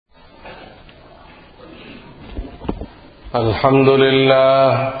الحمد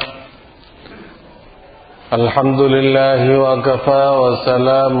لله وكفى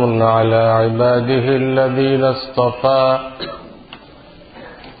وسلام على عباده الذين اصطفى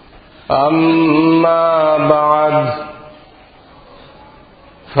أما بعد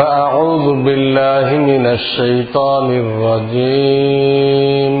فأعوذ بالله من الشيطان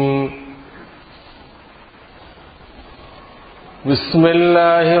الرجيم بسم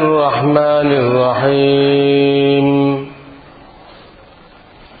الله الرحمن الرحيم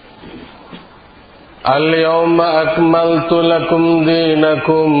اليوم أكملت لكم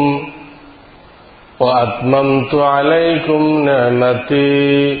دينكم وأتممت عليكم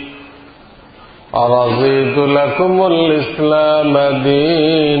نعمتي ورضيت لكم الإسلام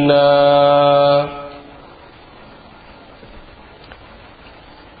دينا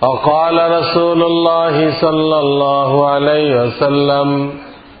وقال رسول الله صلى الله عليه وسلم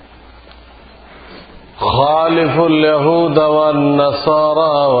خالف اليهود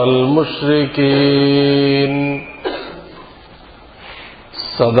والنصارى والمشركين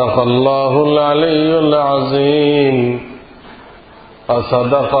صدق الله العلي العظيم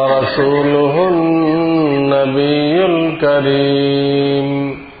وصدق رسوله النبي الكريم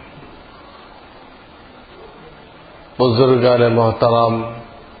बुजुर्गान मोहतरम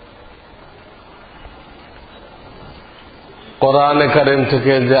कुरान करीम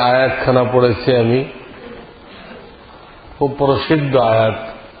থেকে যে আয়াতখানা পড়েছি আমি খুব প্রসিদ্ধ আয়াত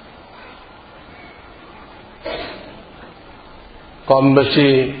কম বেশি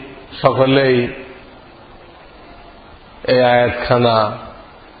সকলেই এই আয়াতখানা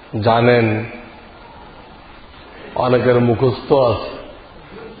জানেন অনেকের মুখস্থ আছে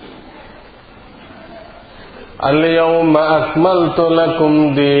আল-ইয়াওমা আকমালতু লাকুম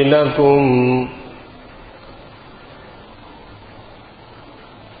দীনাকুম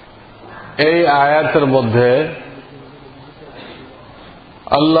এই আয়াতের মধ্যে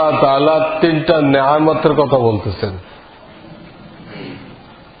আল্লাহ তাআলা তিনটা নেয়ামতের কথা বলতেছেন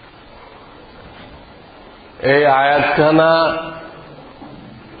এই আয়াতখানা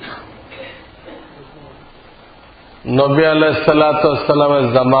নবী আলাইহিস সালাতু ওয়াস সালামের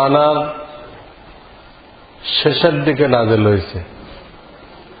জামানার শেষের দিকে নাযিল হয়েছে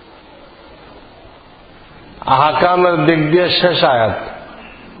আহকামের দিক দিয়ে শেষ আয়াত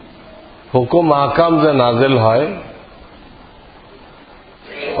হুকুম আহকাম যে নাযিল হয়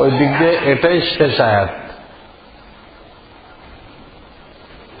ওই দিক দিয়ে এটাই শেষ আয়াত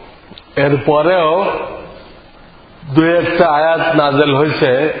এরপরেও দুই একটা আয়াত নাযিল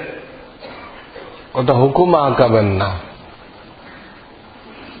হয়েছে ওটা হুকুম আহকামের না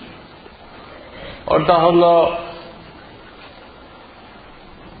ওটা হলো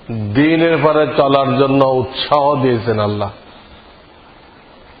দ্বীনের পরে চলার জন্য উৎসাহ দিয়েছেন আল্লাহ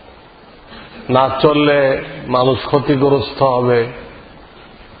না চললে মানুষ ক্ষতিগ্রস্ত হবে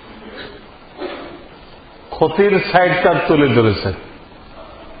ক্ষতির সাইডটা তুলে ধরেছেন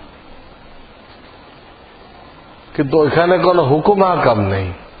কিন্তু ওইখানে কোনো হুকুম আহকাম নেই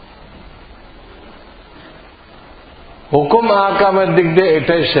হুকুম আহকামের দিক দিয়ে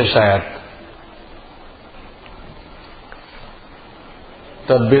এটাই শেষ আয়াত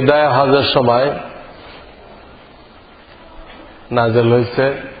তো বিদায় হজের সময় নাযিল হয়েছে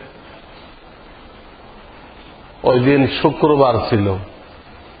ওই দিন শুক্রবার ছিল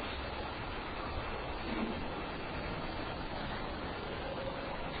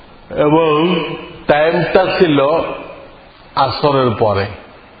এবং টাইমটা ছিল আসরের পরে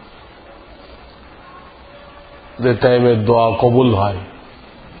যে টাইমে দোয়া কবুল হয়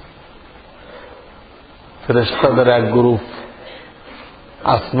ফেরেশতাদের এক গ্রুপ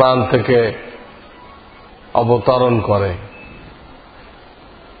আসমান থেকে অবতরণ করে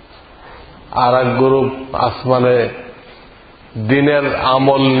আর এক গ্রুপ আসমানে দিনের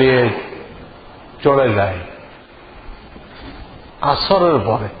আমল নিয়ে চলে যায় আসরের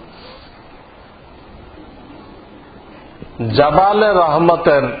পরে জাবালে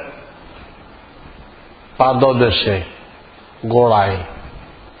রহমতের পাদদেশে গোড়ায়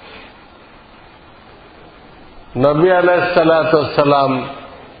নবী আলাইহিস সালাতু ওয়াস সালাম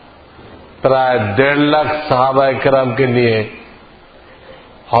প্রায় 1.5 লাখ সাহাবায়ে কেরামকে নিয়ে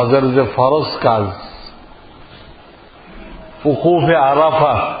হজের যে ফরজ কাজ উকুফে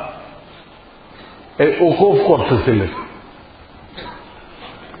আরাফা এই উকুফ করতেছিলেন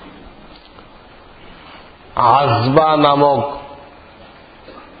আজবা নামক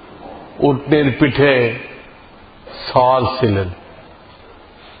উটনির পিঠে সওয়ার ছিলেন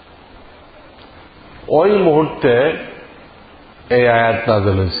ওই মুহূর্তে এই আয়াত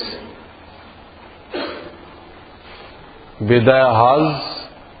নাযিল হয়েছে বিদায় হজ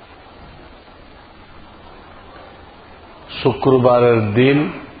শুক্রবারের দিন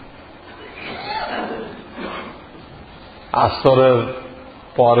আসরের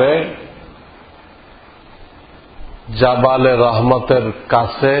পরে জাবালে রহমতের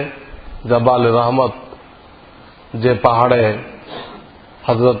কাছে, জাবালে রহমত যে পাহাড়ে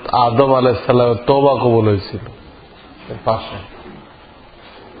হযরত আদম আলাইহিস সালামের তওবা কবুল হয়েছিল, এর পাশে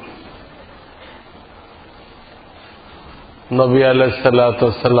নবী আলাইহিস সালাতু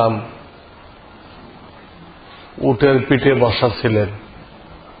ওয়াস সালাম উটের পিঠে বসা ছিলেন,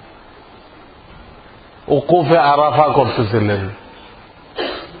 উকুফে আরাফা করতেছিলেন।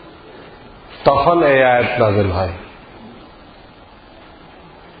 তখন এই আয়াত নাযিল হয়।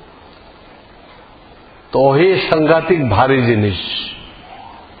 তো ওহী সাংঘাতিক ভারী জিনিস,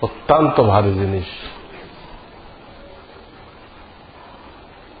 অত্যন্ত ভারী জিনিস।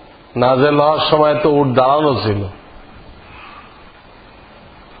 নাযিল হওয়ার সময় তো উট দাঁড়ানো ছিল।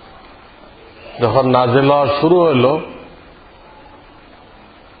 যখন নাযিল হওয়া শুরু হইল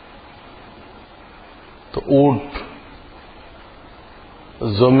তো উট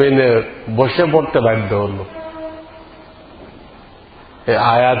জমিনে বসে পড়তে বাধ্য হল। এই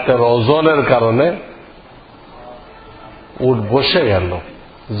আয়াতের ওজনের কারণে উট বসে গেল,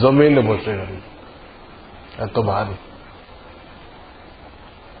 জমিনে বসে গেল, এত ভারী।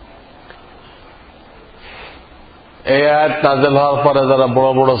 এই আয়াত নাযিল হওয়ার পরে যারা বড়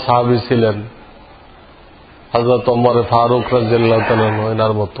বড় সাহাবী ছিলেন, হযরত ওমর ফারুক রাদিয়াল্লাহু তাআলা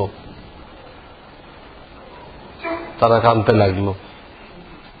এনার মতো, তারা কাঁদতে লাগলো।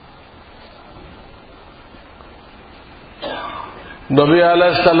 নবী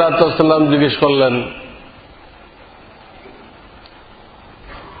আলাইহিস সালাতু ওয়াস সালাম জিজ্ঞেস করলেন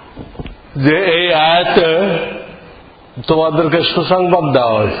যে এই আয়াতে তোমাদেরকে সুসংবাদ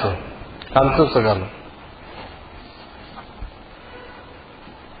দেওয়া হয়েছে, কাঁদতেছ কেন?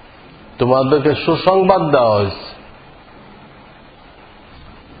 তোমাদেরকে সুসংবাদ দেওয়া হয়েছে।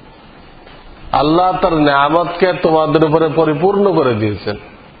 আল্লাহ তার নিয়ামতকে তোমাদের উপরে পরিপূর্ণ করে দিয়েছেন।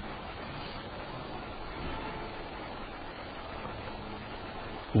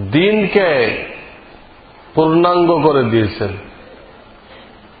 দিনকে পূর্ণাঙ্গ করে দিয়েছেন।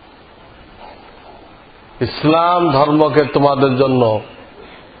 ইসলাম ধর্মকে তোমাদের জন্য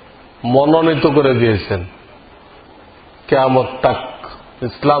মনোনীত করে দিয়েছেন। কিয়ামত তাক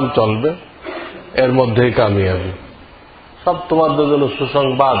ইসলাম চলবে, এর মধ্যেই কামিয়াবি। সব তোমাদের জন্য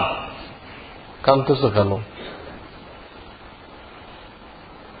সুসংবাদ। কাঁদতেছ কেন?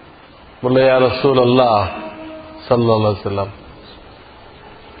 বলে, ইয়া রাসূলুল্লাহ সাল্লাল্লাহু আলাইহি ওয়াসাল্লাম,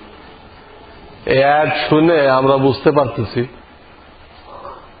 এই আয়াত শুনে আমরা বুঝতে পারতেছি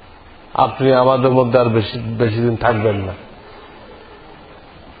আপনি আমাদের মধ্যে আর বেশি দিন থাকবেন না।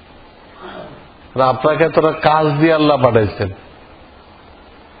 আপনাকে তোরা কাজ দিয়ে আল্লাহ পাঠাইছেন।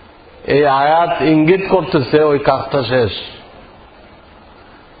 এই আয়াত ইঙ্গিত করতেছে ওই কাজটা শেষ,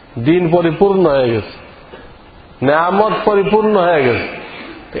 দিন পরিপূর্ণ হয়ে গেছে, নিয়ামত পরিপূর্ণ হয়ে গেছে।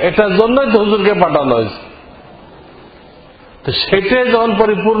 এটার জন্যই তো হুজুরকে পাঠানো হয়েছে। তো সেটাই যখন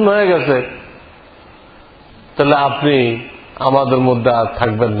পরিপূর্ণ হয়ে গেছে, তাহলে আপনি আমাদের মধ্যে আর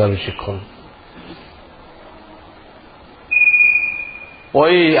থাকবেন না বেশিক্ষণ।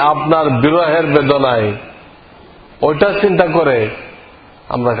 ওই আপনার বিরহের বেদনায় ওইটা চিন্তা করে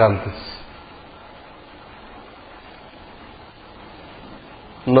আমরা কাঁদতেছি।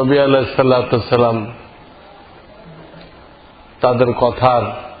 নবী আলাইহিস সালাতু ওয়াস সালাম তাদের কথার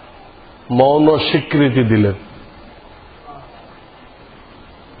মৌন স্বীকৃতি দিলেন।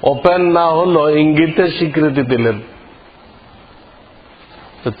 ওপেন না হলো ইঙ্গিতে স্বীকৃতি দিলেন।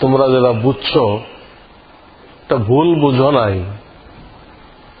 তোমরা যারা বুঝছো এটা ভুল বুঝো নাই,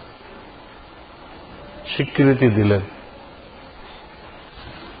 স্বীকৃতি দিলেন।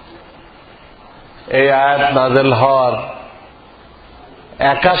 এই আয়াত নাযিল হওয়ার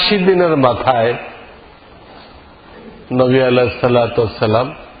 81 দিনের মাথায় নবী আলাইহিস সালাতু ওয়াস সালাম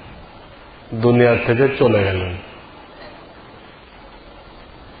দুনিয়া থেকে চলে গেলেন।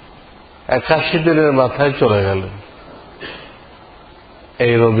 81 দিনের মাথায় চলে গেলেন।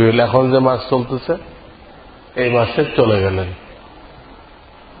 এই রবিউল, এখন যে মাস চলতেছে, এই মাসে চলে গেলেন।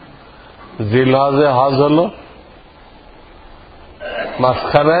 জিলহজে হজ হলো,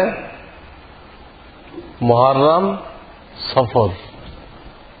 মাঝখানে মুহররম, সফর,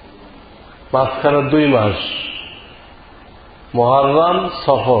 মাঝখানে 2 মাস, মুহররম,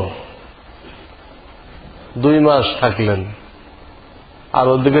 সফর, 2 মাস থাকলেন। আর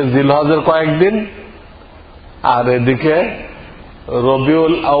ওদিকে জিলহজের কয়েকদিন, আর এদিকে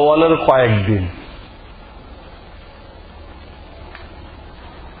রবিউল আউয়ালের কয়েকদিন।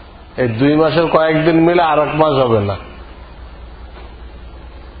 এই 2 মাসের কয়েকদিন মিলে আর 1 মাস হবে না,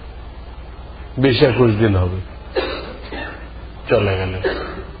 20-21 দিন হবে। চলে গেলেন।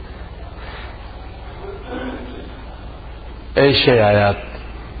 এই সেই আয়াত,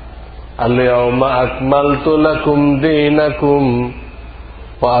 আল-ইয়াওমা আকমালতু লাকুম দীনাকুম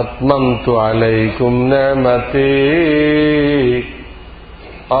ওয়া আতমামতু আলাইকুম নি'মাতি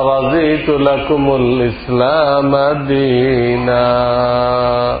ওয়া রাযীতু লাকুমুল ইসলাম দীনা।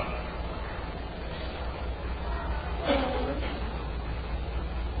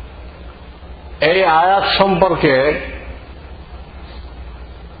 এই আয়াত সম্পর্কে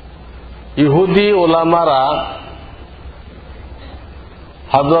ইহুদি ওলামারা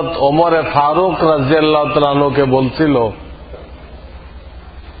হযরত ওমরে ফারুক রাদিয়াল্লাহু তাআলা আনহুকে বলছিল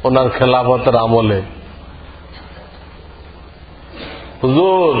ওনার খেলাফতের আমলে,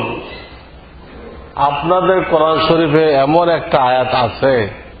 হুজুর আপনাদের কোরআন শরীফে এমন একটা আয়াত আছে,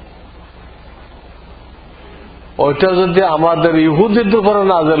 ওইটা যদি আমাদের ইহুদিদের উপরে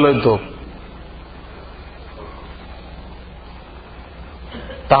নাযিল হইতো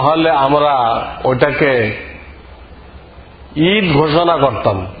তাহলে আমরা ওইটাকে ঈদ ঘোষণা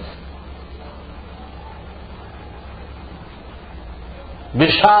করতাম,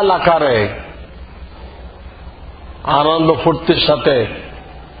 বিশাল আকারে আনন্দ ফুর্তির সাথে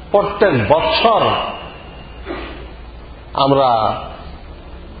প্রত্যেক বৎসর আমরা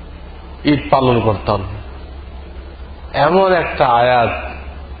ঈদ পালন করতাম। এমন একটা আয়াত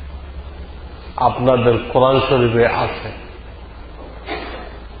আপনাদের কোরআন শরীফে আছে।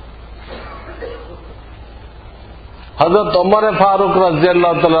 হযরত ওমর ফারুক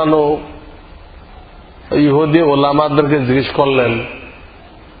রাদিয়াল্লাহু তাআলা আনহু ইহুদি ওলামাদেরকে জিজ্ঞেস করলেন,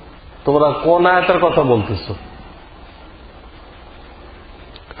 তোমরা কোন আয়াতের কথা বলতেছো?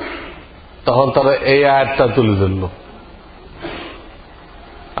 তখন তারা এই আয়াতটা তুলে ধরল,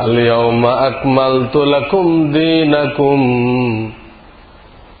 আল-ইয়াওমা আকমালতু লাকুম দীনাকুম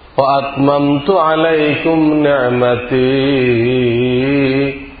ওয়া আতমামতু আলাইকুম নি'মাতি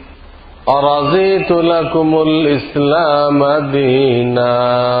ওয়া রাযীতু লাকুমুল ইসলাম দীনা।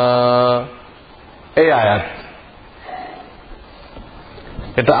 এই আয়াত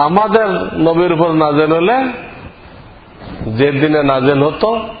এটা আমাদের নবীর উপর নাযিল হলে যে দিনে নাযিল হতো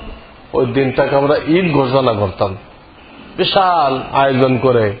ওই দিনটাকে আমরা ঈদ ঘোষণা করতাম, বিশাল আয়োজন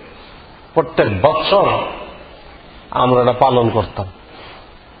করে প্রত্যেক বৎসর আমরা এটা পালন করতাম।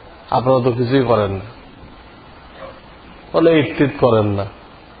 আপনারা তো কিছুই করেন না, বলে ঈদ করেন না।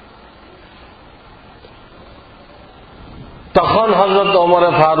 তখন হযরত ওমর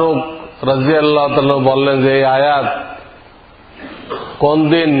ফারুক রাদিয়াল্লাহু তাআলা বললেন যে এই আয়াত কোন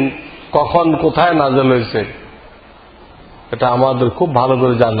দিন কখন কোথায় নাযিল হয়েছে এটা আমাদের খুব ভালো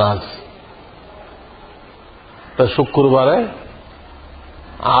করে জানা আছে। তা শুক্রবারে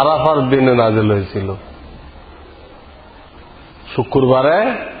আরাফার দিনে নাযিল হয়েছিল, শুক্রবারে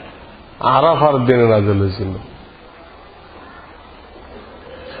আরাফার দিনে নাযিল হয়েছিল।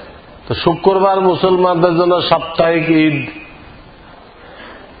 তো শুক্রবার মুসলমানদের জন্য সাপ্তাহিক ঈদ,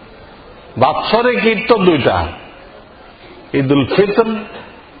 বাৎসরিক ঈদ তো দুইটা, ঈদুল ফিতর,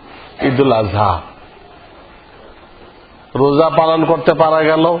 ঈদুল আজহা। রোজা পালন করতে পারা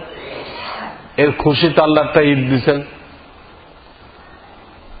গেল, এর খুশিতে আল্লাহ একটা ঈদ দিচ্ছেন।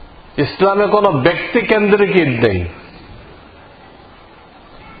 ইসলামে কোন ব্যক্তি কেন্দ্রিক ঈদ নেই,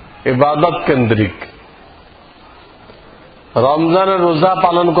 ইবাদত কেন্দ্রিক। রমজানের রোজা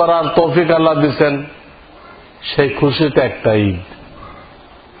পালন করার তৌফিক আল্লাহ দিচ্ছেন, সেই খুশিতে একটা ঈদ।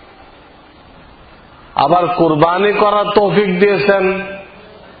 আবার কুরবানি করার তৌফিক দিয়েছেন,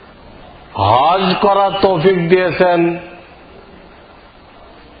 হজ করার তৌফিক দিয়েছেন,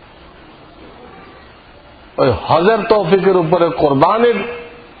 ওই হজের তৌফিকের উপরে কোরবানির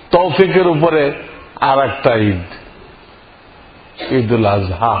তৌফিকের উপরে আর একটা ঈদ, ঈদুল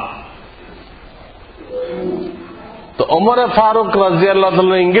আজহা। তো ওমরে ফারুক রাদিয়াল্লাহু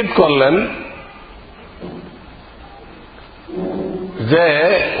তাআলা ইঙ্গিত করলেন যে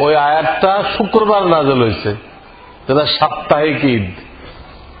ওই আয়াতটা শুক্রবার নাযিল হয়েছে, যেটা সাপ্তাহিক ঈদ,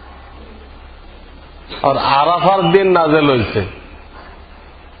 আর আরাফার দিন নাযিল হয়েছে।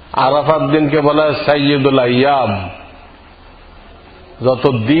 আরাফার দিনকে বলা হয় সাইয়্যিদুল আইয়াম, যত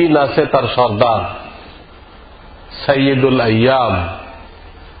দিন আছে তার সর্দার, সাইয়্যিদুল আইয়াম,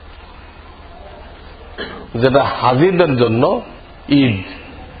 যেটা হাজীদের জন্য ঈদ,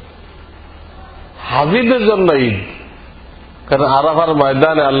 হাজীদের জন্য ঈদ। কারণ আরাফার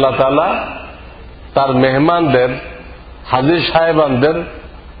ময়দানে আল্লাহ তাআলা তার মেহমানদের, হাজী সাহেবানদের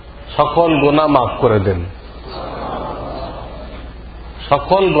সকল গুনাহ মাফ করে দেন,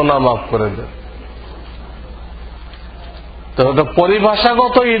 সকল গুনাহ মাফ করে দেন। তো এটা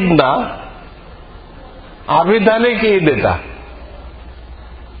পরিভাষাগত ঈদ না, আবিধানিক ঈদ এটা।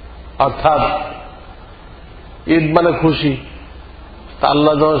 অর্থাৎ ঈদ মানে খুশি,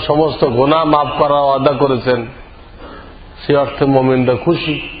 আল্লাহ যখন সমস্ত গুনাহ মাফ করার ওয়াদা করেছেন, সে অর্থে মুমিনরা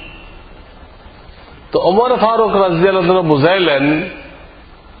খুশি। তো ওমর ফারুক রাদিয়াল্লাহু আনহু বুঝাইলেন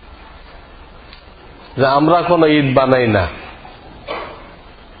যে আমরা কোন ঈদ বানাই না।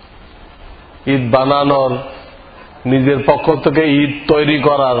 ঈদ বানানোর, নিজের পক্ষ থেকে ঈদ তৈরি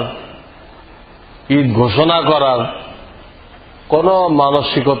করার, ঈদ ঘোষণা করার কোন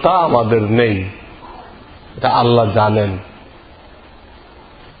মানসিকতা আমাদের নেই, এটা আল্লাহ জানেন।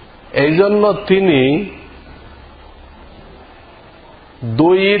 এই জন্য তিনি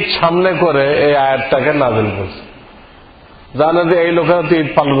দুই ঈদ সামনে করে এই আয়াতটাকে নাযিল করছেন। জানেন যে এই লোকেরা তো ঈদ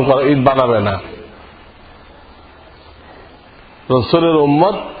পালন করে, ঈদ বানাবে না। রাসূলের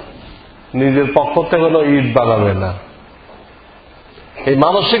উম্মত নিজের পক্ষ থেকে কোনো ঈদ বানাবে না, এই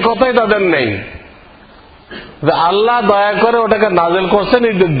মানসিকতাই তাদের নেই। যে আল্লাহ দয়া করে ওটাকে নাযিল করছেন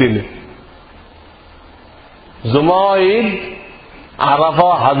ঈদের দিনে। জুমা ঈদ, আরাফা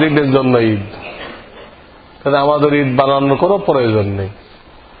হাজিদের জন্য ঈদ, তাহলে আমাদের ঈদ বানানোর কোনো প্রয়োজন নেই।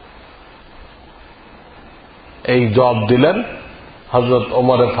 এই জবাব দিলেন হযরত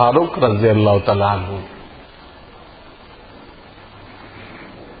ওমর ফারুক রাদিয়াল্লাহু তাআলা আনহু।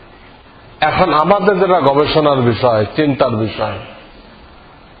 এখন আমাদের যেটা গবেষণার বিষয়, চিন্তার বিষয়,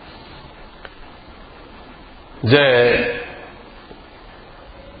 যে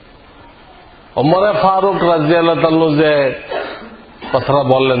ওমর ফারুক রাদিয়াল্লাহু তাআলা যে কথাটা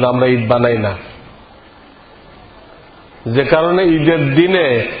বললেন আমরা ঈদ বানাই না, যে কারণে ঈদের দিনে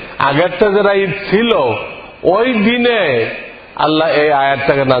আগেরটা যারা ঈদ ছিল ওই দিনে আল্লাহ এই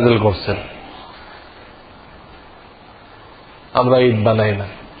আয়াতটাকে নাযিল করছেন, আমরা ঈদ বানাই না।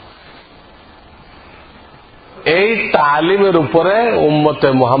 এই তালিমের উপরে উম্মতে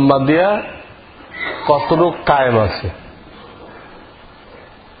মুহাম্মাদিয়া কতটুক কায়েম আছে,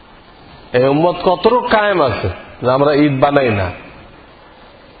 এই উম্মত কতটুক কায়েম আছে যে আমরা ঈদ বানাই না।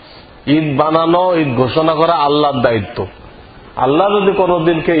 ঈদ বানানো, ঈদ ঘোষণা করা আল্লাহর দায়িত্ব। আল্লাহ যদি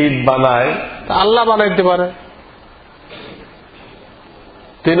কোনদিনকে ঈদ বানায় তা আল্লাহ বানাইতে পারে,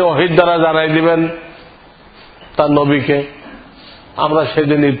 তিনি ওহীর দ্বারা জানাই দিবেন তার নবীকে, আমরা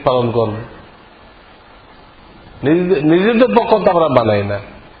সেদিন ঈদ পালন করব। নিজেদের পক্ষ তো আমরা বানাই না।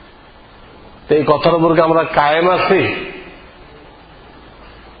 তো এই কথার উপর আমরা কায়েম আছি?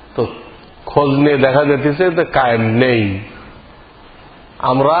 তো খোঁজ নিয়ে দেখা যেতেছে যে কায়েম নেই।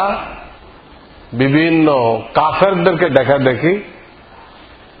 আমরা বিভিন্ন কাফেরদেরকে দেখা দেখি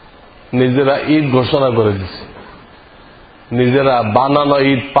নিজেরা ঈদ ঘোষণা করে দিচ্ছে, নিজেরা বানানো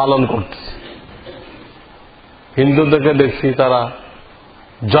ঈদ পালন করতেছে। হিন্দুদেরকে দেখছি তারা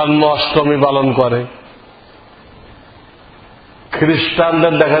জন্ম অষ্টমী পালন করে,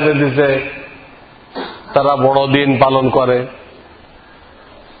 খ্রিস্টানদের দেখা যেতেছে তারা বড়দিন পালন করে,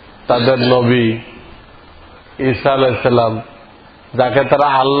 তাদের নবী ঈসা আলাইহিস সালাম, যাকে তারা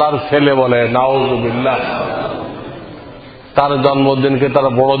আল্লাহর ছেলে বলে, নাউযুবিল্লাহ, তার জন্মদিনকে তারা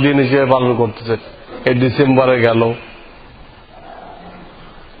বড়দিন হিসেবে পালন করতেছে। এই ডিসেম্বরে গেল।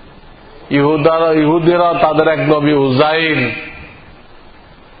 ইহুদিরা তাদের এক নবী উজাইর,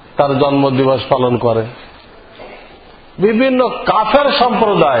 তার জন্মদিবস পালন করে। বিভিন্ন কাফের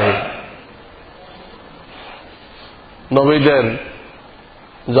সম্প্রদায় নবীদের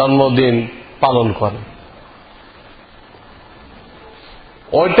জন্মদিন পালন করে।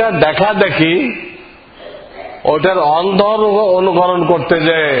 ওইটা দেখা দেখি, ওইটার অন্ধ অনুকরণ করতে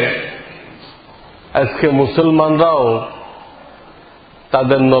যে আজকে মুসলমানরাও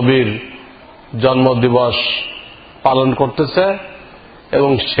তাদের নবীর জন্মদিবস পালন করতেছে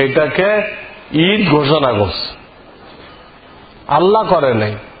এবং সেটাকে ঈদ ঘোষণা করছে। আল্লাহ করে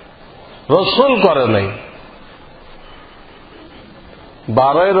নাই, রসুল করে নাই।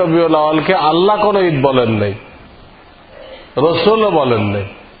 12 রবিউল আউয়ালকে আল্লাহ কোন ঈদ বলেন নাই, রসুলও বলেন নাই,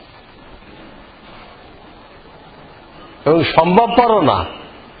 এবং সম্ভবপরও না।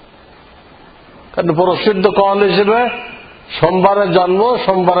 কারণ প্রসিদ্ধ কওয়াল হিসেবে সোমবারে জন্ম,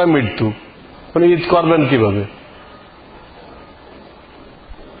 সোমবারে মৃত্যু, ঈদ করবেন কিভাবে?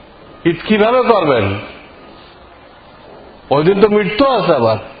 ঈদ কিভাবে করবেন? ওই দিন তো মৃত্যু আছে।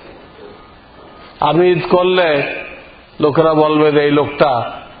 আবার আমি ঈদ করলে লোকেরা বলবে যে এই লোকটা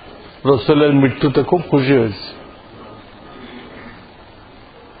রসুলের মৃত্যুতে খুব খুশি হয়েছে,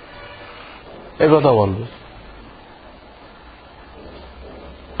 একথা বলবে।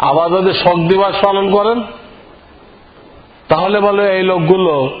 আবার যদি শোক দিবস পালন করেন তাহলে বলে এই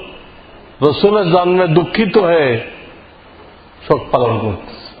লোকগুলো রসুলের জন্মে দুঃখিত হয়ে শোক পালন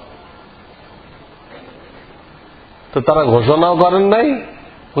করতেছে। তো তারা ঘোষণাও করেন নাই,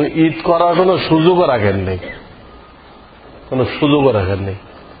 ঈদ করার কোন সুযোগও রাখেন নাই, কোন সুযোগও রাখেন নাই।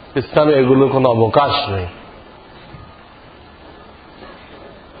 ইসলামে এগুলোর কোন অবকাশ নেই।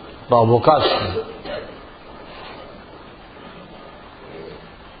 অবকাশ নেই।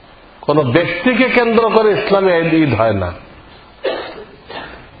 কোন ব্যক্তিকে কেন্দ্র করে ইসলামে ঈদ হয় না।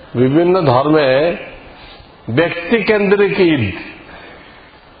 বিভিন্ন ধর্মে ব্যক্তি কেন্দ্রিক ঈদ,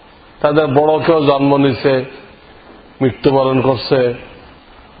 তাদের বড় কেউ জন্ম নিছে, মৃত্যুবরণ করছে,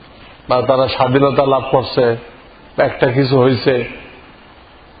 বা তারা স্বাধীনতা লাভ করছে, একটা কিছু হয়েছে,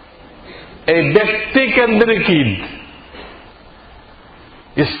 এই ব্যক্তি কেন্দ্রিক ঈদ।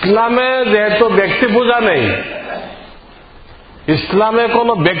 ইসলামে যেহেতু ব্যক্তি পূজা নেই, ইসলামে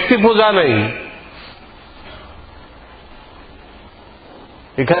কোনো ব্যক্তি পূজা নেই,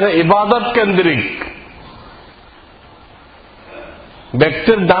 এখানে ইবাদত কেন্দ্রিক।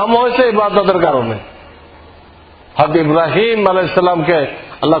 ব্যক্তির দাম হয়েছে ইবাদতের কারণে। হযরত ইব্রাহিম আলাইহিস সালামকে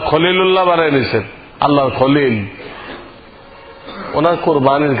আল্লাহ খলিলুল্লাহ বানিয়ে নিয়েছেন, আল্লাহর খলিল, ওনার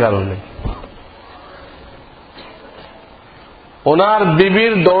কুরবানির কারণে। ওনার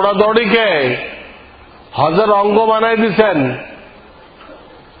বিবির দৌড়াদৌড়িকে হজের অঙ্গ বানাই দিচ্ছেন,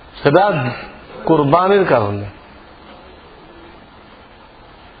 সেটা কুরবানির কারণে।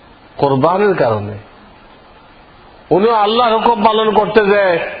 কোরবানির কারণে উনিও আল্লাহর হুকুম পালন করতে যে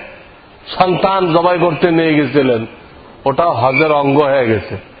সন্তান জবাই করতে নিয়ে গেছিলেন, ওটা হজের অঙ্গ হয়ে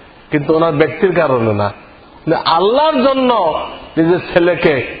গেছে, কিন্তু ওনার ব্যক্তির কারণে না। আল্লাহর জন্য নিজের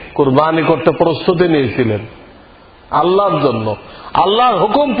ছেলেকে কুরবানি করতে প্রস্তুতি নিয়েছিলেন, আল্লাহর জন্য, আল্লাহর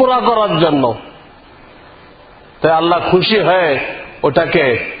হুকুম পুরা করার জন্য। তাই আল্লাহ খুশি হয়ে ওটাকে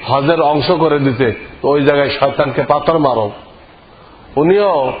হজের অংশ করে দিতে, তো ওই জায়গায় শয়তানকে পাথর মারো।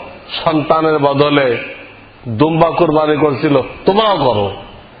 উনিও সন্তানের বদলে দুম্বা কুরবানি করছিল, তোমরাও করো।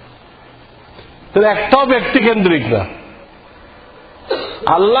 একটাও ব্যক্তি কেন্দ্রিক না,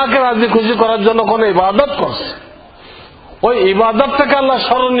 আল্লাহকে রাজি খুশি করার জন্য কোন ইবাদত করছে, ওই ইবাদতটাকে আল্লাহ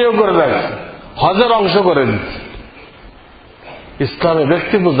স্মরণীয় করে রাখছে, হজের অংশ করে দিচ্ছে। ইসলামে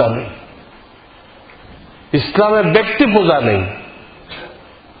ব্যক্তি পূজা নেই, ইসলামে ব্যক্তি পূজা নেই।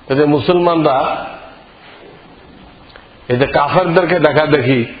 এই যে মুসলমানরা এই যে কাফেরদেরকে দেখা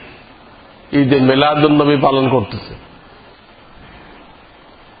দেখি ঈদে মিলাদুন নবী পালন করতেছে,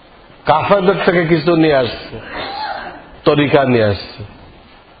 কাফেরদের থেকে কিছু নিয়ে আসছে, তরিকা নিয়ে আসছে।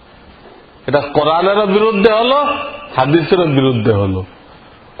 এটা কোরআনেরও বিরুদ্ধে হলো, হাদিসেরও বিরুদ্ধে হলো।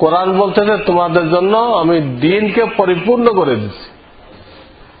 কোরআন বলতেছে তোমাদের জন্য আমি দ্বীনকে পরিপূর্ণ করে দিচ্ছি।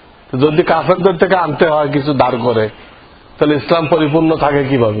 যদি কাফেরদের থেকে আনতে হয় কিছু ধার করে, তাহলে ইসলাম পরিপূর্ণ থাকে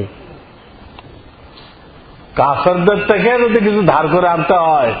কিভাবে? কাফেরদের থেকে যদি কিছু ধার করে আনতে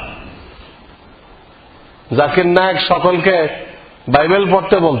হয়, জাকির নায়েক সকলকে বাইবেল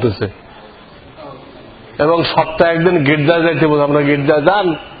পড়তে বলতেছে এবং সপ্তাহে একদিন গির্জায় যাইতে বলছে। আমরা গির্জায় যান,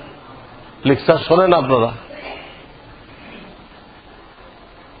 লেকচার শোনেন আপনারা,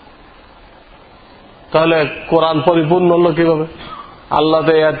 তাহলে কোরআন পরিপূর্ণ হলো কিভাবে? আল্লাহ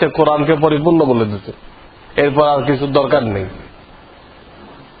তো এতে কোরআনকে পরিপূর্ণ বলে দিতে, এরপর আর কিছু দরকার নেই।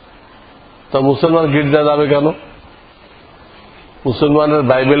 তো মুসলমান গির্জা যাবে কেন? মুসলমানের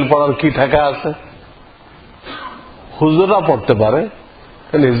বাইবেল পড়ার কি ঠেকা আছে? হুজুররা পড়তে পারে,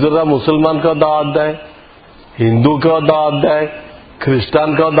 হুজুররা মুসলমানকেও দাওয়াত দেয়, হিন্দুকেও দাওয়াত দেয়,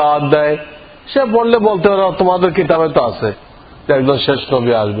 খ্রিস্টানকেও দাওয়াত দেয়। সে বললে বলতে পারে তোমাদের কিতাবে তো আছে যে একজন শেষ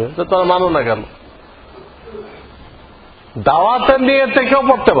নবী আসবে, তো তোমরা মানো না কেন? দাওয়াতের নিয়ে কেউ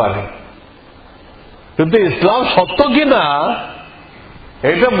পড়তে পারে, কিন্তু ইসলাম সত্য কিনা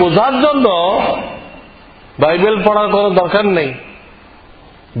এটা বোঝার জন্য বাইবেল পড়ার কোনো দরকার নেই,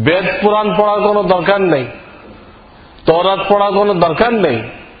 বেদ পুরাণ পড়ার কোনো দরকার নেই, তওরাত পড়ার কোনো দরকার নেই।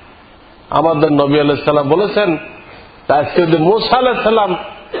 আমাদের নবী আলাইহিস সালাম বলেছেন, আজকে যদি মূসা আলাইহিস সালাম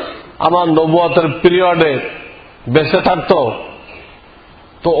আমার নবুয়তের পিরিয়ডে বেঁচে থাকতো,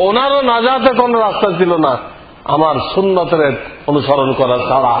 তো ওনারও নাজাতে কোনো রাস্তা ছিল না আমার সুন্নতের অনুসরণ করা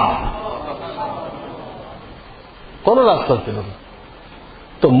ছাড়া, কোন রাস্তা ছিল না।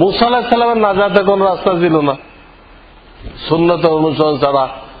 তো মূসা আলাইহিস সালামের নাজাতে কোন রাস্তা ছিল না সুন্নতের অনুসরণ ছাড়া,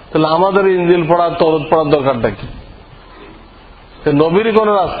 তাহলে আমাদের ইনজিল পড়া, তওরাত পড়ার দরকারটা কি? নবীর কোন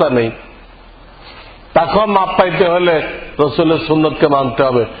রাস্তা নেই। তাকে মাপ পাইতে হলে রসুলের সুন্নতকে মানতে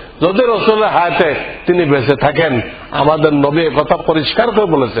হবে। যদি রসুলের হায়াতে তিনি বেঁচে থাকেন, আমাদের নবী কথা পরিষ্কার করে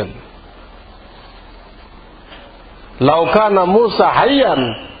বলেছেন, লাউ কানা মূসা হাইয়ান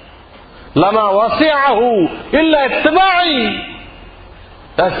লামা ওয়াসিআহু ইল্লা ইত্তিবাই।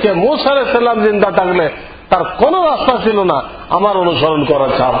 আজকে মূসা আলাইহিস সালাম জিন্দা থাকলে তার কোন রাস্তা ছিল না আমার অনুসরণ করা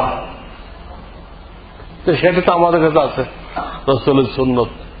ছাড়া। সেটা তো আমাদের কাছে আছে, রসুলের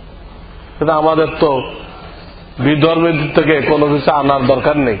সুন্নত। কিন্তু আমাদের তো বিধর্মীর থেকে কোনো কিছু আনার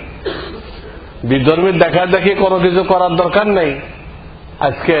দরকার নেই, বিধর্মীর দেখা দেখি কোনো কিছু করার দরকার নেই।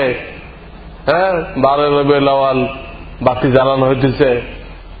 আজকে 12 রবিউল আউয়াল বাতি জ্বালানো হইতেছে,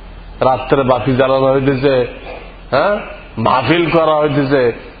 রাত্রে বাতি জ্বালানো হইতেছে, হ্যাঁ, মাহফিল করা হইতেছে,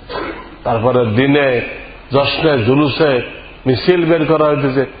 তারপরে দিনে জশ্নে জুলুসে মিছিল বের করা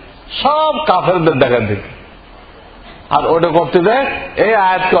হইতেছে, সব কাফেরদের দেখা দেখি। আর ওটা করতে দেয়, এই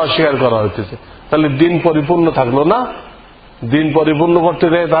আয়াতকে অস্বীকার করা হইতেছে। তাহলে দিন পরিপূর্ণ থাকলো না? দিন পরিপূর্ণ করতে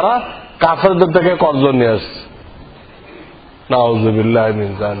দেয় তারা, কাফেরদের থেকে কর্জ নিয়ে আসছে। নাউযুবিল্লাহ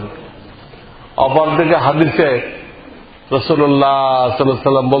মিন যালিক। অপরদিকে হাদিসে রাসূলুল্লাহ সাল্লাল্লাহু আলাইহি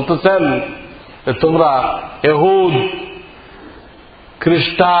ওয়াসাল্লাম বলতেছেন যে তোমরা ইহুদ,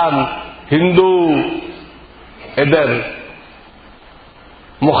 খ্রিস্টান, হিন্দু এদের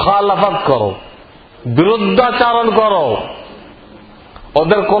মুখালাফাত করো, বিরুদ্ধাচারণ করো,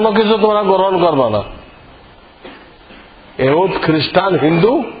 ওদের কোনো কিছু তোমরা গ্রহণ করবে না। ইহুদ, খ্রিস্টান,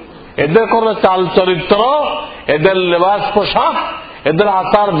 হিন্দু এদের কোন চাল চরিত্র, এদের লেবাস পোশাক, এদের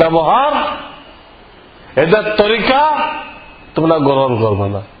আচার ব্যবহার, এদের তরিকা তোমরা গ্রহণ করবে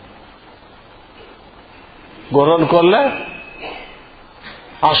না। গ্রহণ করলে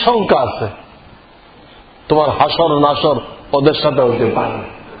আশঙ্কা আছে তোমার হাসর নাসর ওদের সাথে হতে পারে।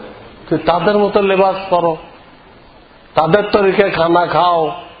 তুই তাদের মতো লেবাস করো, তাদের তরিকায় খানা খাও,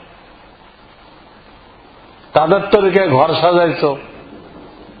 তাদের তরিকায় ঘর সাজাইছ,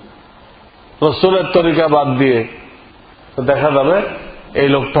 রসুলের তরিকা বাদ দিয়ে, তো দেখা যাবে এই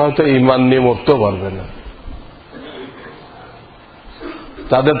লোকটা হয়তো ঈমান নিয়ে মরতেও পারবে না।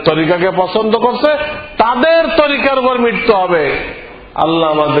 তাদের তরিকাকে পছন্দ করছে, তাদের তরিকার উপর মৃত্যু হবে। আল্লাহ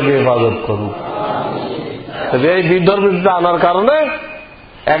আমাদেরকে হেফাজত করুন। এই বিধর্মীটা আনার কারণে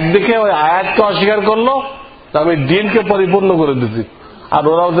একদিকে ওই আয়াতকে অস্বীকার করলো, আমি দিনকে পরিপূর্ণ করে দিচ্ছি, আর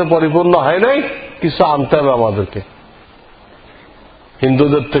ওরাও যে পরিপূর্ণ হয় নাই, কিছু আনতে হবে আমাদেরকে,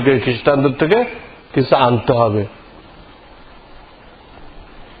 হিন্দুদের থেকে খ্রিস্টানদের থেকে কিছু আনতে হবে।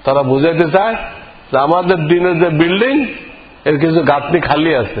 তারা বুঝাইতে চায় যে আমাদের দিনের যে বিল্ডিং এর কিছু গাঁথনি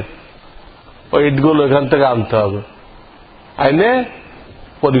খালি আছে, ওই ইটগুলো এখান থেকে আনতে হবে, আইনে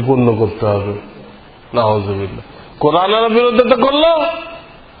পরিপূর্ণ করতে হবে। নাউযুবিল্লাহ। কোরআনের বিরুদ্ধে তো করলো,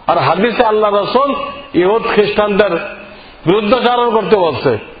 আর হাদিসে আল্লাহ রাসূল ইহুদ খ্রিস্টানদের বিরুদ্ধাচারণ করতে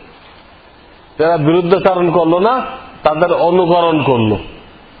বলছে। যারা বিরুদ্ধাচারণ করলো না, তাদের অনুকরণ করলো,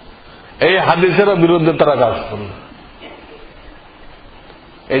 এই হাদিসেরও বিরুদ্ধে তারা কাজ করলো।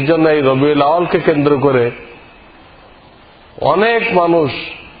 এই জন্য এই রবিউল আউয়ালকে কেন্দ্র করে অনেক মানুষ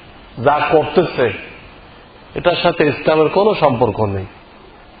যা করতেছে, এটার সাথে ইসলামের কোনো সম্পর্ক নেই,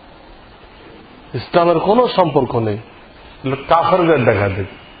 ইসলামের কোনো সম্পর্ক নেই, কাফেরদের দেখা দেখ।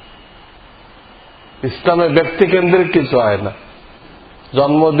 ইসলামে ব্যক্তি কেন্দ্রিক কিছু হয় না।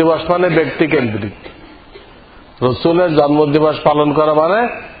 জন্মদিবস মানে ব্যক্তি কেন্দ্রিক, রসুলের জন্মদিবস পালন করা মানে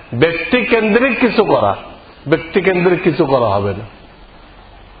ব্যক্তি কেন্দ্রিক কিছু করা, ব্যক্তি কেন্দ্রিক কিছু করা হবে না।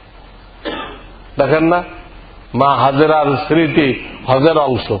 দেখেন না, মা হাজেরার স্মৃতি হজের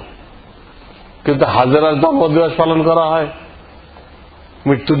অংশ, কিন্তু হাজেরার জন্মদিবস পালন করা হয়,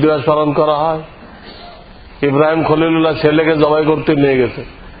 মৃত্যু দিবস পালন করা হয়। ইব্রাহিম খলিলুল্লাহ ছেলেকে জবাই করতে নিয়ে গেছে,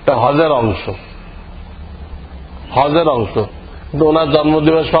 এটা হজের অংশ, হজের অংশ। কিন্তু ওনার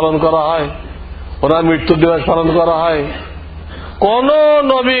জন্মদিবস পালন করা হয়, ওনার মৃত্যু দিবস পালন করা হয়। কোন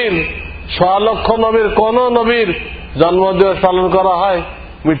নবীর, 6 লক্ষ নবীর কোন নবীর জন্মদিবস পালন করা হয়,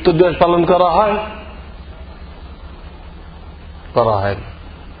 মৃত্যু দিবস পালন করা হয়? করা হয় না।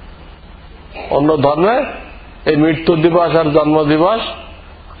 অন্য ধর্মে এই মৃত্যু দিবস আর জন্ম দিবস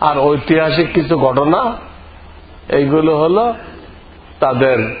আর ঐতিহাসিক কিছু ঘটনা, এইগুলো হলো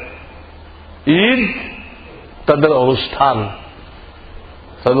তাদের ঈদ, তাদের অনুষ্ঠান।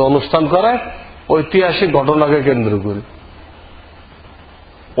 তাদের অনুষ্ঠান করে ঐতিহাসিক ঘটনাকে কেন্দ্র করে।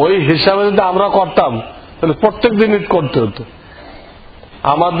 ওই হিসাবে যদি আমরা করতাম তাহলে প্রত্যেক দিন ঈদ করতে হতো।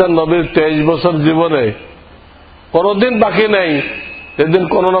 আমাদের নবীর 23 বছর জীবনে কোনদিন বাকি নেই যেদিন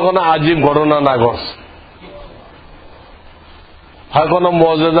কোন না কোনো আজীব ঘটনা না ঘটছে। হয় কোন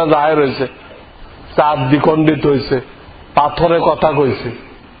মুআজিজা জাহির হয়েছে, চাঁদ দ্বিখণ্ডিত হয়েছে, পাথরে কথা কইছে,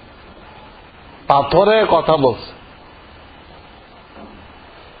 পাথরে কথা বলছে,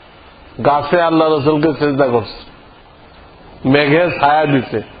 গাছে আল্লাহ রসুলকে সিজদা করছে, মেঘে ছায়া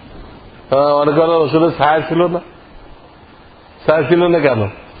দিছে। অনেক রসুলের ছায়া ছিল না, ছায়া ছিল না কেন?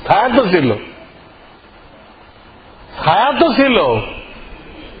 ছায়া তো ছিল, ছায়া তো ছিল,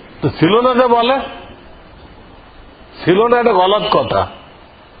 তো ছিল না যে বলে ছিল না, এটা গলত কথা।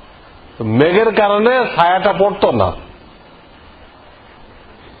 মেঘের কারণে ছায়াটা পড়তো না,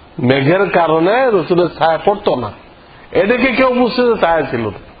 মেঘের কারণে রসুলের ছায়া পড়তো না, এটাকে কেউ বুঝছে যে ছায়া ছিল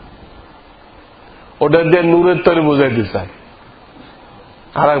না। ওটা দিয়ে নূরের তৈরি বুঝাইতে চায়।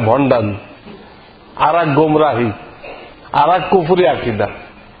 আর এক ভণ্ডান, আর এক গোমরাহি, আর এক কুফরি আকীদা।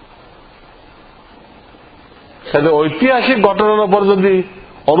 তাহলে ঐতিহাসিক ঘটনার উপর যদি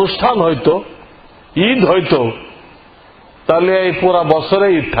অনুষ্ঠান হইতো, ঈদ হইতো, তাহলে এই পুরা বছরে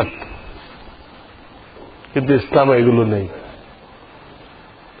ঈদ থাকত। কিন্তু ইসলামে এগুলো নেই।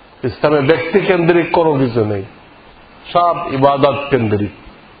 ইসলামে ব্যক্তি কেন্দ্রিক কোনো কিছু নেই, সব ইবাদত কেন্দ্রিক,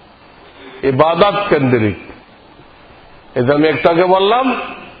 ইবাদত কেন্দ্রিক। এই যে আমি একটু আগে বললাম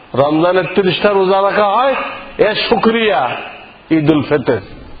রমজানের 30টা রোজা রাখা হয়, এর শুকরিয়া ঈদ উল ফিতর।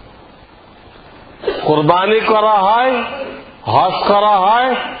 কোরবানি করা হয়, হজ করা হয়,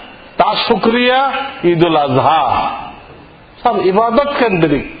 তার শুকরিয়া ঈদ উল আজহা। সব ইবাদত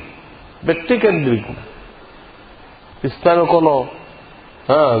কেন্দ্রিক, ব্যক্তি কেন্দ্রিক না। ইসলামে কোন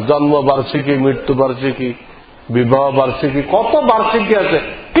জন্ম বার্ষিকী, মৃত্যু বার্ষিকী, বিবাহ বার্ষিকী, কত বার্ষিকী আছে,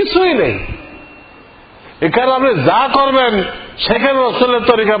 কিছুই নেই। এখানে আপনি যা করবেন সেখানে রসুলের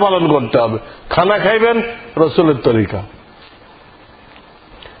তরিকা পালন করতে হবে। খানা খাইবেন রসুলের তরিকা,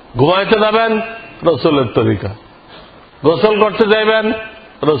 ঘুমাইতে যাবেন রসুলের তরিকা, গোসল করতে যাইবেন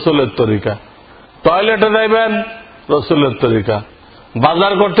রসুলের তরিকা, টয়লেটে যাইবেন রসুলের তরিকা,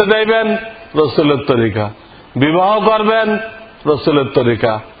 বাজার করতে যাইবেন রসুলের তরিকা, বিবাহ করবেন রসুলের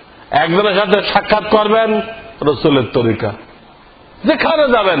তরিকা, একজনের সাথে সাক্ষাৎ করবেন রসুলের তরিকা, যেখানে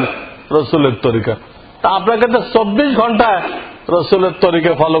যাবেন রসুলের তরিকা। তা আপনাকে তো 24 ঘন্টায় রসুলের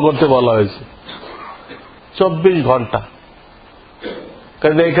তরিকা ফলো করতে বলা হয়েছে, 24 ঘন্টা।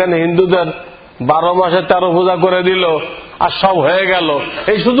 কারণ এখানে হিন্দুদের 12 মাসে 13 পূজা করে দিল আর সব হয়ে গেল,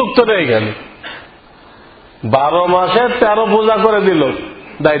 এই সুযোগ তো নেই। এখানে 12 মাসে 13 পূজা করে দিল,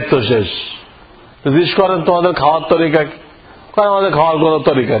 দায়িত্ব শেষ। জিজ্ঞেস করেন তোমাদের খাওয়ার তরিকা কি? আমাদের খাওয়ার কোন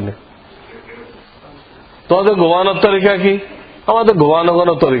তরিকা নেই। তোমাদের ঘুমানোর তরিকা কি? আমাদের ঘুমানো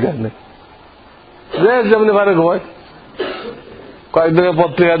কোনো তরিকা নেই, যে যেমনি ভাবে ঘুমায়। কয়েকদিনের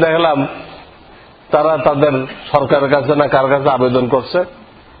পত্রিকা দেখলাম তারা তাদের সরকারের কাছে না কার কাছে আবেদন করছে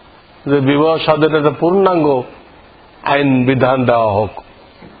যে বিবাহ স্বাধীনতা পূর্ণাঙ্গ আইন বিধান দেওয়া হোক।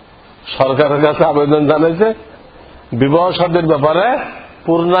 সরকারের কাছে আবেদন জানাইছে বিবাহ স্বাধীন ব্যাপারে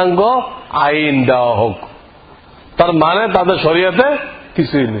পূর্ণাঙ্গ আইন দেওয়া হোক। তার মানে তাদের শরীয়তে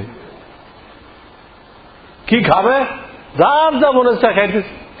কিছুই নেই। কি খাবে? যার যা মনে হচ্ছে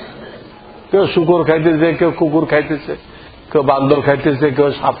খাইতেছে। কেউ শুকুর খাইতেছে, কেউ কুকুর খাইতেছে, কেউ বান্দর খাইতেছে, কেউ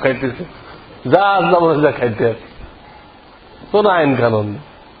সাপ খাইতেছে, যার যা মনে হচ্ছে খাইতে। কোন আইন কানুন নেই।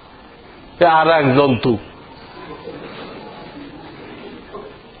 আর এক জন্তু,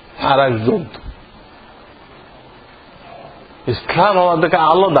 আর এক জন্তু। ইসলাম আমাদেরকে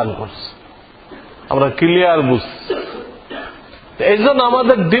আলো দান করছে, আমরা ক্লিয়ার বুঝছি। এই জন্য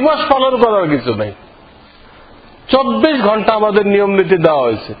আমাদের দিবস পালন করার কিছু নাই। 24 ঘন্টা আমাদের নিয়ম নীতি দেওয়া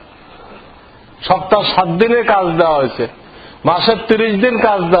হয়েছে, সপ্তাহ 7 দিনের কাজ দেওয়া হয়েছে, মাসের 30 দিন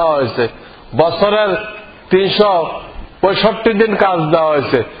কাজ দেওয়া হয়েছে, বছরের 365 দিন কাজ দেওয়া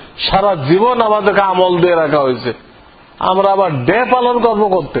হয়েছে, সারা জীবন আমাদেরকে আমল দিয়ে রাখা হয়েছে। আমরা আবার ডে পালন করবো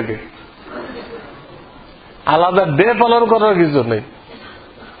কোত্থেকে? আলাদা ডে পালন করার কিছু নেই।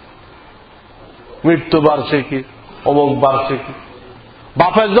 মৃত্যু বার্ষিকী, অমুক বার্ষিকী,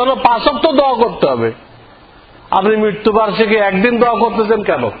 বাপের জন্য 5 ওয়াক্ত দোয়া করতে হবে। আপনি মৃত্যু বার্ষিকী একদিন দোয়া করতেছেন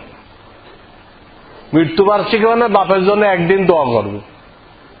কেন? মৃত্যু বার্ষিকী মানে বাপের জন্য একদিন দোয়া করবে।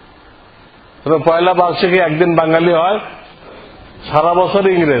 পয়লা বার্ষিকী একদিন বাঙালি হয়, সারা বছর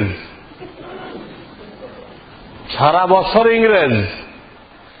ইংরেজ, সারা বছর ইংরেজ,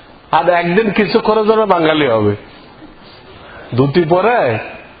 আর একদিন কিছু করে জন্য বাঙালি হবে। ধুতি পরে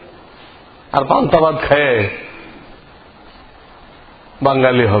আর পান্তা ভাত খেয়ে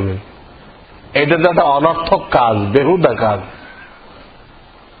বাঙালি হবে। এটা তো একটা অনর্থক কাজ, বেহুদা কাজ।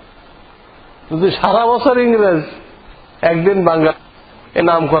 যদি সারা বছর ইংরেজ, একদিন বাঙালি, এ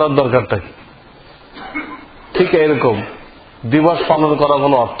নাম করার দরকারটা কি? ঠিক এরকম দিবস পালন করার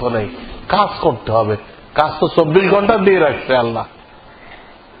কোনো অর্থ নেই। কাজ করতে হবে। কাজ তো 24 ঘন্টা দিয়ে রাখছে আল্লাহ।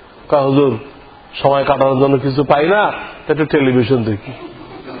 হুজুর সময় কাটানোর জন্য কিছু পাই না, একটু টেলিভিশন দেখি।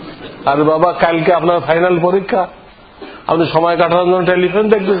 আরে বাবা, কালকে আপনার ফাইনাল পরীক্ষা, আপনি সময় কাটানোর জন্য টেলিভিশন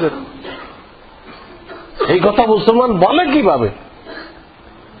দেখতেছেন? এই কথা মুসলমান বলে কিভাবে?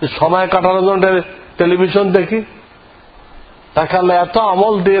 সময় কাটানোর জন্য টেলিভিশন দেখি? তাকে আল্লাহ এত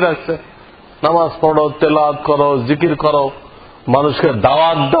আমল দিয়ে রাখছে। নামাজ পড়ো, তেলাওয়াত করো, জিকির করো, মানুষকে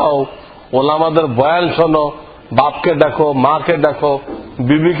দাওয়াত দাও, ওলামাদের বয়ান শোনো, বাপকে দেখো, মাকে দেখো,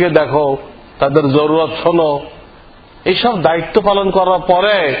 বিবিকে দেখো, তাদের জরুরত শোনো। এইসব দায়িত্ব পালন করার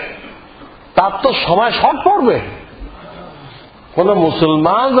পরে তার তো সময় শর্ট পড়বে। কোন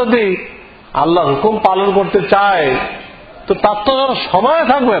মুসলমান যদি আল্লাহর হুকুম পালন করতে চায় তো তার তো সময়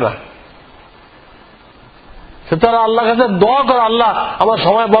থাকবে না। সে তারা আল্লাহর কাছে দোয়া করে, আল্লাহ আমার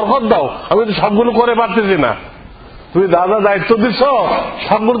সময় বরকত দাও, আমি তো সবগুলো করে পারতেছি না। তুমি দাদা দায়িত্ব দিচ্ছ,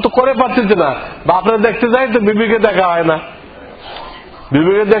 সবগুলো তো করে পারতেছি না। বাপরে দেখতে যাই তো বিবিকে দেখা হয় না,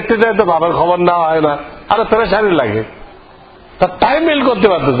 বিবেকে দেখতে যায় তো বাবার খবর নেওয়া হয় না, আরে পেরেশানি লাগে, তার টাইম মিল করতে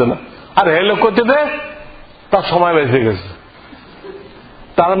পারতেছে না। আর হেলো করতে দে, তার সময় বেঁচে গেছে।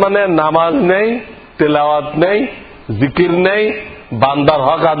 তার মানে নামাজ নেই, তেলাওয়াত নেই, জিকির নেই, বান্দার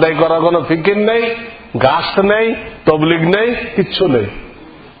হক আদায় করার কোন ফিকির নেই, গাছ নেই, তবলিগ নেই, কিচ্ছু নেই।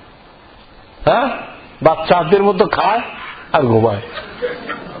 হ্যাঁ, বাচ্চা হাতির মতো খায় আর ঘুমায়।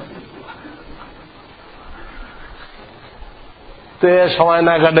 তো সময়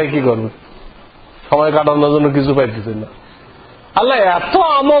না কাটায় কি করবে? সময় কাটানোর জন্য কিছু পাইতেছে না। আল্লাহ এত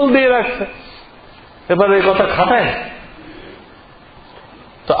আমল দিয়ে রাখছে, এবার এই কথা খাটায়।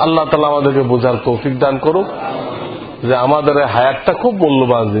 তো আল্লাহ তাআলা আমাদেরকে বোঝার তৌফিক দান করুক যে আমাদের এই হায়াতটা খুব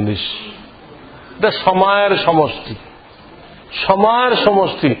মূল্যবান জিনিস। এটা সময়ের সমষ্টি, সময়ের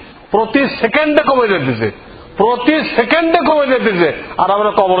সমষ্টি। প্রতি সেকেন্ডে কমে যেতেছে, প্রতি সেকেন্ডে কমে যেতেছে, আর আমরা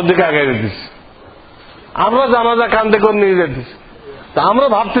কবরের দিকে আগে যেতেছি। আমরা জানাজা কান্দে করে নিয়ে যেতেছি, তা আমরা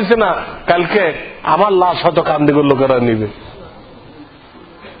ভাবতেছি না কালকে আমার লাশ হয়তো কান্দে করে লোকেরা নিবে।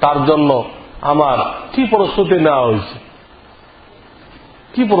 তার জন্য আমার কি প্রস্তুতি নেওয়া হয়েছে,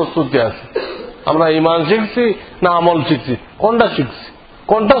 কি প্রস্তুতি আছে? আমরা ইমান শিখছি না আমল শিখছি? কোনটা শিখছি?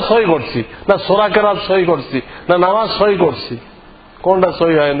 কোনটা সই করছি? না সূরা কেরাত সই করছি, না নামাজ সই করছি? কোনটা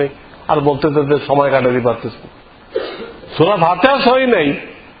সই হয়নি? আর বলতে বলতে সময় কাটাতে পারতেছি। সূরা ফাতিহা সই নেই,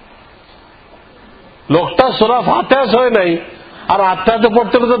 লোকটা সূরা ফাতিহা সই নেই, আর আত্মাতে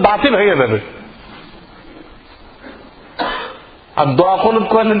পড়তে পড়তে দাঁতই ভেঙে দেবে, আর দোয়া কোন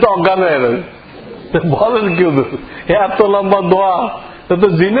করেন তো অজ্ঞান হয়ে যাবে। বলেন কেউ এত লম্বা দোয়া তো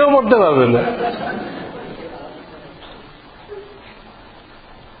জিনেও পড়তে পারবে না।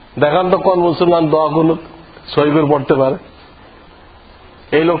 দেখান তো কোন মুসলমান দোয়া কোন সই করে পড়তে পারে?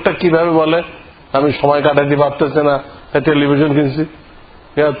 এই লোকটা কিভাবে বলে আমি সময় কাটাতে পারতেছে না, টেলিভিশন কিনছি?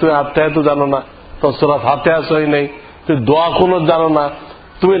 তুই আত্মায় তো জানো না, তোর সূরা ফাতিহা সই নেই, তুই দোয়া কোনো জানো না,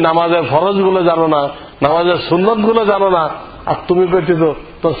 তুমি নামাজের ফরজ গুলো জানো না, নামাজের সুন্নত গুলো জানো না, আর তুমি কইতে তো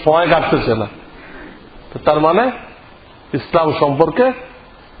তোর সময় কাটতেছে না। তার মানে ইসলাম সম্পর্কে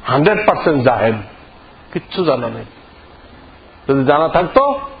 100% জাহেল, কিচ্ছু জানা নেই। যদি জানা থাকতো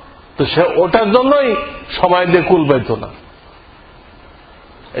তো সে ওটার জন্যই সময় দিয়ে কুল পাইত না।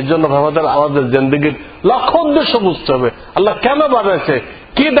 এই জন্য আমাদের জিন্দেগির লক্ষ্য উদ্দেশ্য বুঝতে হবে। আল্লাহ কেন বানাইছে,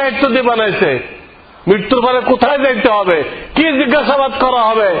 কি দায়িত্ব দিয়ে বানাইছে, মৃত্যুর পরে কোথায় যাইতে হবে, কি জিজ্ঞাসাবাদ করা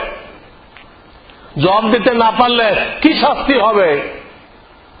হবে, জবাব দিতে না পারলে কি শাস্তি হবে,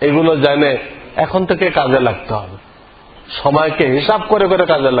 এগুলো জানে এখন থেকে কাজে লাগতে হবে। সময়কে হিসাব করে করে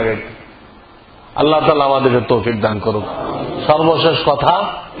কাজে লাগাইতে আল্লাহ তাআলা আমাদেরকে তৌফিক দান করুক। সর্বশেষ কথা,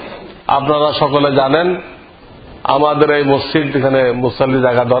 আপনারা সকলে জানেন আমাদের এই মসজিদ এখানে মুসল্লি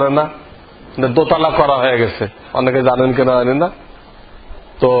জায়গা ধরে না, দোতলা করা হয়ে গেছে। অনেকে জানেন কিনা জানি না।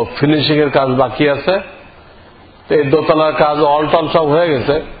 তো ফিনিশিং এর কাজ বাকি আছে। এই দোতলার কাজ অলটল সব হয়ে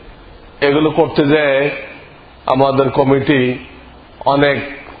গেছে। এগুলো করতে যেয়ে আমাদের কমিটি অনেক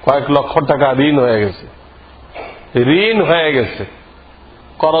কয়েক লক্ষ টাকা ঋণ হয়ে গেছে, ঋণ হয়ে গেছে,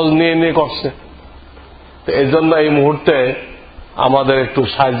 করজ নিয়ে নিয়ে করছে। এই জন্য এই মুহূর্তে আমাদের একটু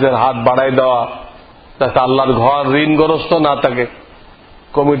সাহায্যের হাত বাড়াই দেওয়া, যাতে আল্লাহর ঘর ঋণগ্রস্ত না থাকে,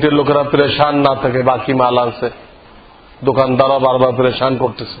 কমিটির লোকেরা পরেশান না থাকে। বাকি মাল আছে, দোকানদাররা বারবার পরেশান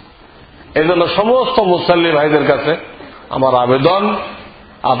করতেছে। এই জন্য সমস্ত মুসল্লি ভাইদের কাছে আমার আবেদন,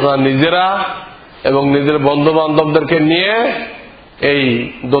 আপনারা নিজেরা এবং নিজের বন্ধু বান্ধবদেরকে নিয়ে এই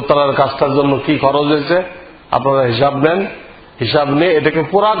দোতলার কাজটার জন্য কি খরচ হয়েছে আপনারা হিসাব নেন। হিসাব নিয়ে এটাকে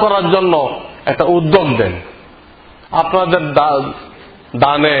পুরা করার জন্য একটা উদ্যোগ দেন। আপনাদের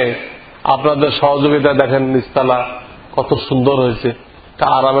দানে, আপনাদের সহযোগিতা দেখেন নিচতলা কত সুন্দর হয়েছে, তা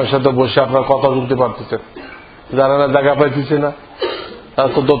আরামের সাথে বসে আপনারা কথা শুনতে পারতেছেন। যারা না জায়গা পাইতেছে না তারা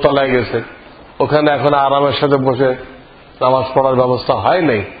তো দোতলায় গেছে, ওখানে এখন আরামের সাথে বসে নামাজ পড়ার ব্যবস্থা হয়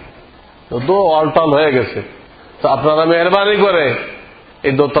নাই, তো অলটল হয়ে গেছে। তো আপনারা মেহরবানি করে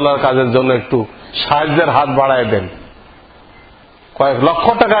এই দোতলার কাজের জন্য একটু সাহায্যের হাত বাড়ায় দেন। কয়েক লক্ষ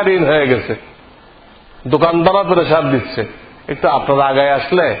টাকা ঋণ হয়ে গেছে, দোকানদাররা প্রেসার দিচ্ছে। একটু আপনারা আগায়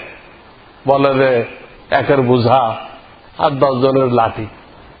আসলে বলে যে একের বোঝা আর 10 জনের লাঠি,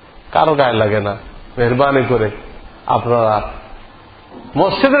 কারো গায়ে লাগে না। মেহরবানি করে আপনারা,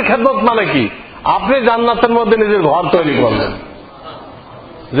 মসজিদের খেদমত মানে কি, আপনি জান্নাতের মধ্যে নিজের ঘর তৈরি করবেন।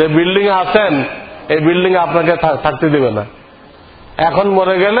 যে বিল্ডিং এ আছেন এই বিল্ডিং এ আপনাকে থাকতে দেবে না, এখন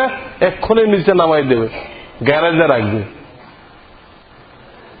মরে গেলে এক্ষুনি নিচে নামাই দেবে, গ্যারেজে রাখবে।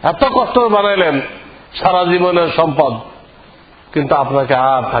 এত কষ্ট বানাইলেন সারা জীবনের সম্পদ, কিন্তু আপনাকে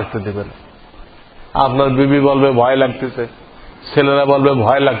আর থাকতে দেবে না। আপনার বিবি বলবে ভয় লাগতেছে, ছেলেরা বলবে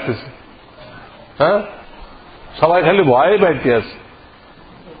ভয় লাগতেছে। হ্যাঁ, সবাই খালি ভয় পাইতে আছে।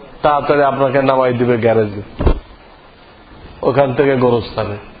 তাড়াতাড়ি আপনাকে নামাই দিবে গ্যারেজে। ও ওখান থেকে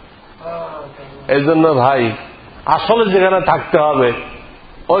গোরস্থানে। এই জন্য ভাই আসলে যেখানে থাকতে হবে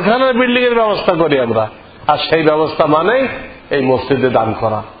ওইখানে বিল্ডিং এর ব্যবস্থা করি আমরা, আর সেই ব্যবস্থা মানে এই মসজিদে দান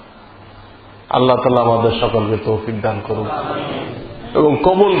করা। আল্লাহ তাআলা আমাদের সকলকে তৌফিক দান করুক এবং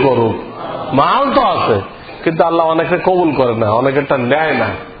কবুল করুক। মাল তো আছে, কিন্তু আল্লাহ অনেকে কবুল করে না, অনেকেরটা নেয় না।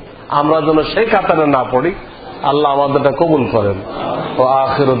 আমরা যেন সেই কাতারে না পড়ি। আল্লাহ আমাদেরটা কবুল করেন। ওয়া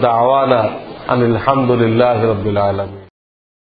আখিরু দাওয়ানা আনিল হামদুলিল্লাহি রাব্বিল আলামিন।